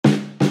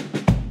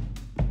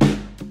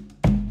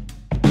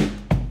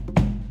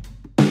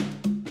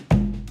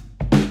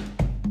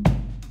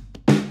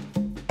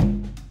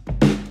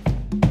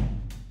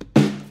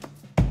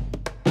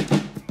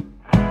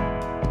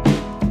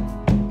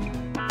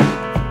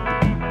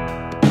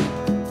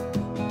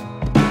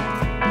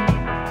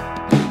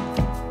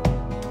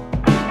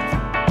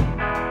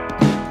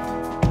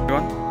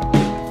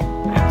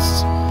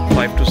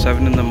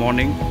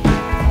morning.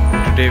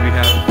 Today we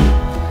have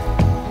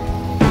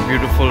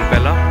beautiful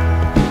Bella,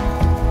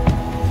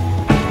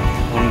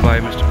 owned by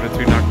Mr.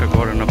 Prithvi Nath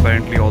Tagore and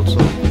apparently also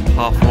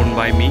half owned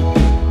by me.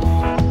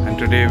 And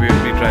today we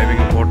will be driving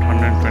about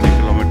 120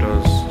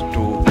 kilometers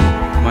to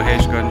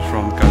Maheshgunj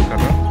from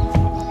Kolkata.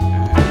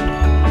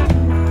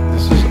 And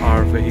this is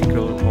our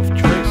vehicle of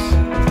choice.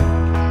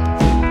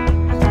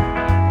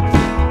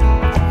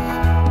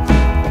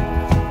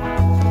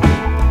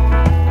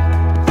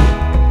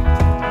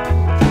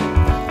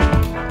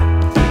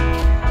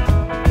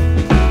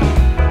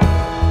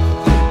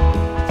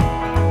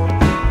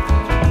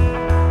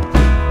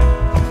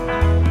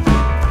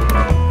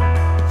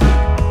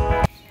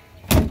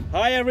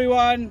 Hi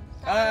everyone!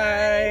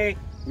 Hi!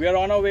 We are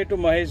on our way to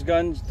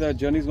Maheshgunj. The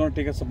journey is going to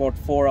take us about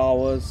 4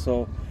 hours.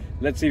 So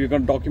let's see, we're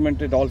going to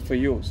document it all for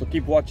you. So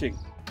keep watching.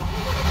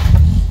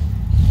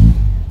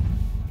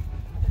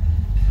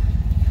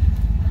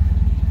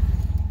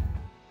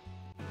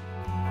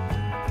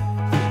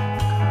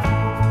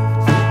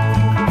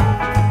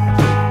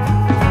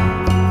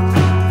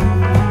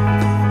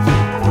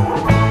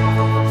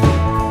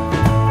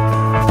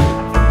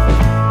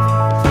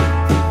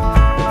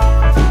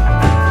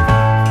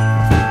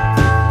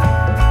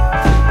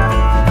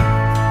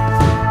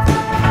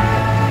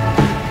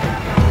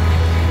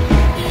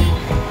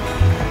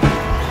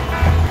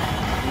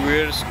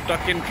 We're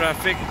stuck in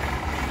traffic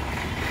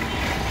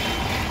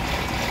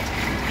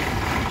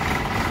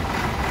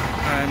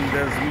and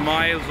there's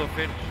miles of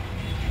it.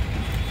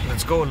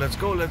 Let's go, let's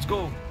go, let's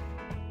go.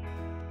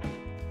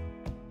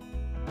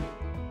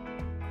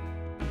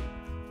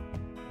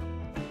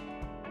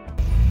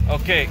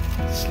 Okay,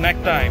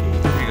 snack time.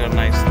 We got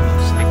nice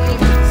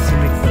Snickers.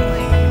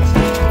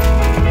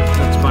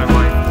 That's my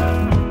wife.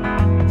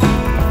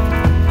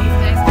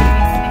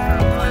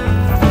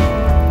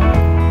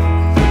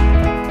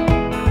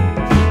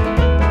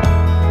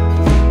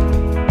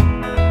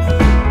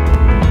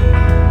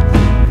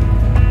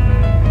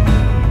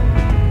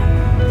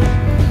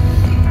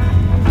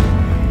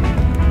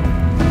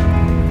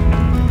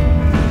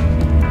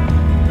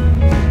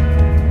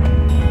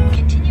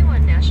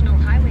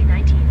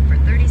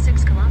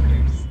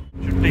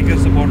 Take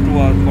us about 2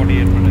 hours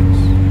 48 minutes.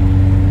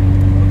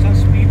 What's our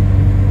speed?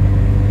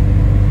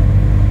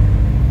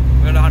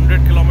 We're at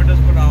 100 kilometers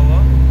per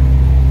hour,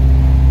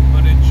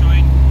 but it's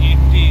showing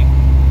 80.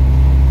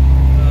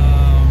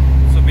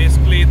 So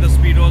basically the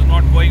speed was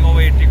not going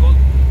over 80.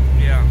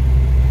 Yeah,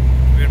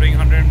 we're doing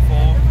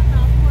 104.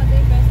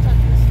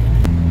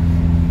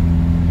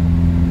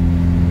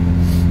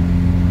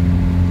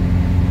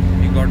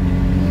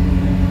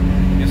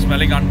 You're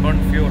smelling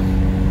unburnt fuel,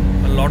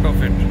 a lot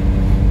of it.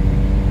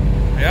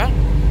 Yeah?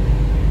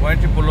 Why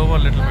don't you pull over a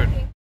little bit?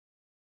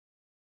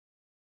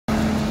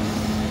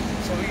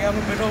 So we have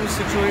a bit of a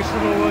situation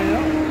over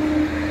here.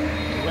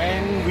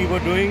 When we were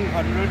doing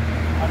 100,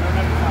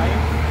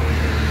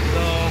 105,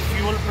 the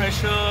fuel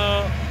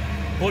pressure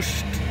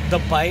pushed the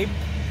pipe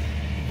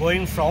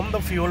going from the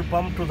fuel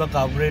pump to the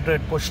carburetor.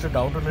 It pushed it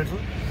out a little.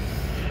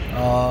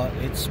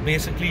 It's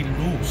basically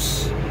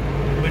loose,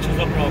 which is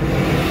a problem.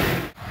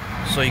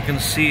 So you can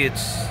see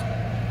it's...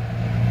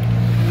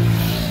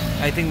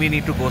 I think we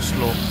need to go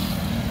slow,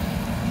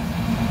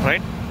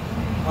 right?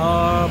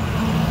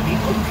 We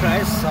could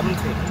try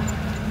something.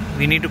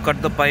 We need to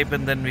cut the pipe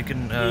and then we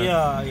can...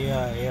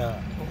 Yeah.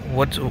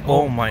 What's...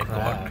 Oh my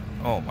God.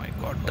 Oh my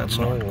God. That's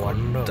No not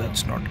wonder. good.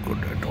 That's not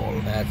good at all.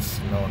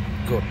 That's not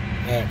good.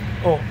 And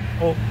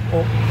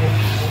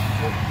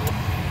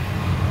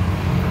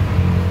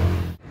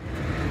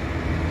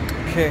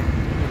Okay,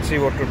 let's see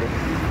what to do.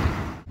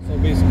 So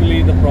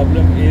basically the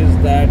problem is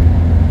that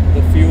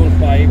the fuel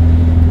pipe,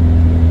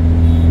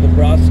 the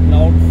brass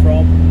snout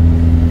from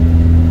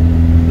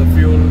the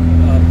fuel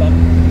pump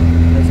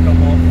has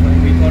come off,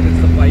 and we thought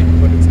it's the pipe,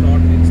 but it's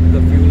not. It's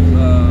the fuel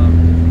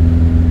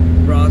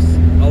brass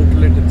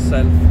outlet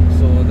itself.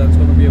 So that's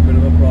going to be a bit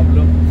of a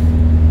problem,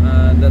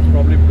 and that's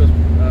probably because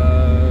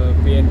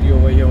PNT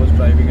over here was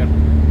driving at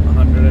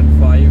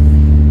 105,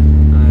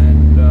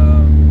 and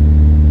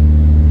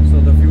so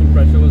the fuel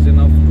pressure was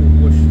enough to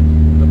push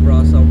the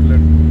brass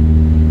outlet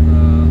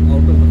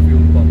out of the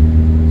fuel pump.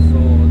 So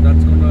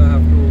that's going to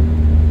have to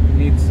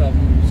need some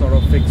sort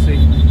of fixing,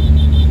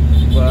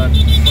 but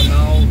for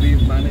now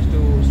we've managed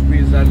to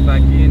squeeze that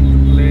back into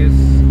place,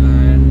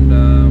 and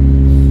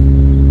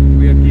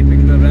we are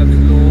keeping the revs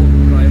low,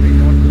 driving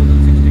not more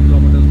than 60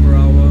 kilometers per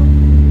hour,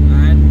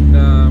 and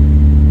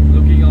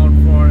looking out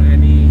for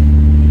any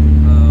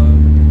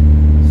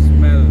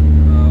smell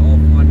of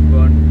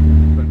unburned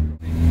petrol.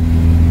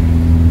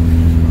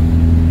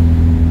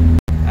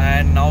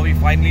 And now we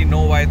finally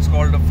know why it's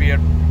called a Fiat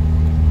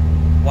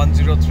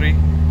 103,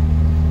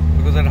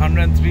 because at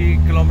 103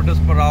 kilometers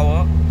per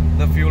hour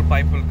the fuel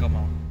pipe will come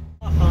out.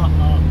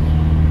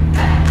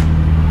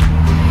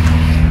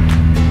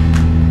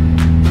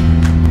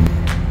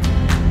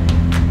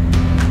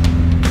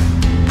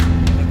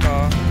 The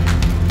car.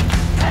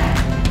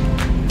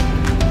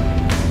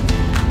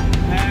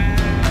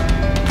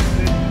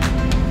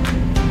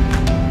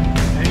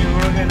 and you're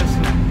going to get a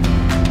slap.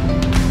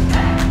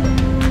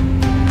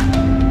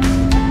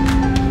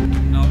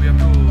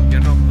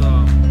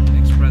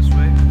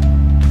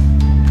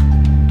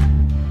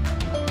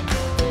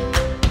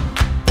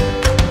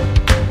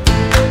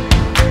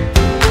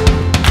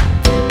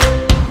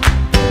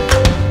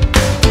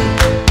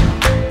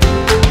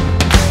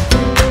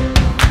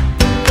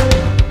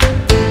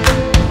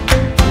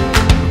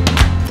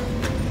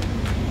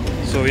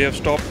 So we have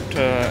stopped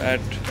at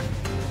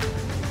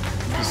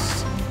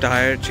this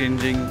tire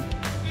changing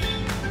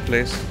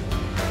place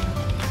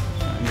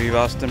and we've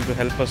asked them to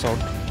help us out.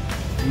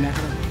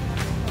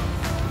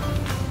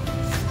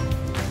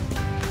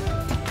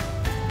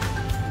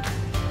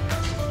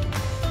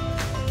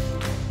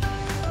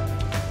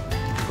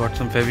 Got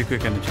some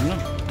Fevikwik and no?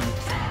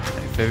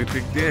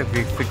 Fevikwik there, if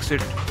we fix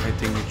it, I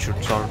think it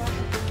should solve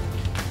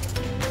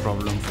the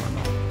problem for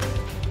now.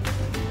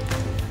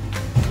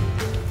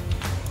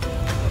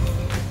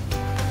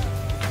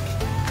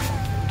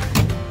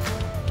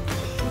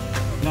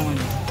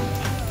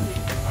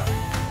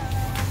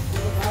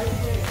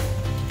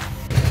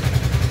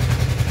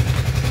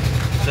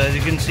 So as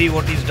you can see,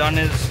 what he's done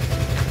is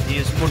he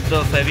has put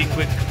the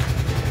Fevikwik,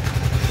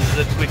 this is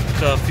a quick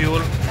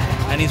fuel,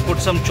 and he's put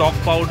some chalk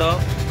powder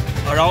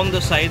around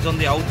the sides on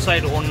the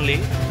outside only,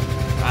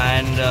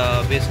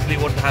 and basically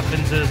what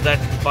happens is that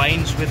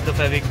binds with the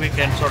Fevikwik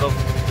and sort of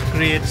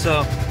creates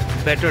a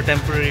better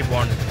temporary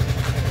bond.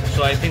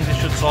 So I think this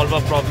should solve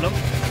our problem.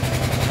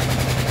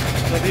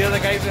 So these are the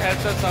guys who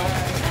helped us out.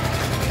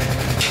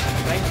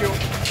 Thank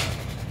you.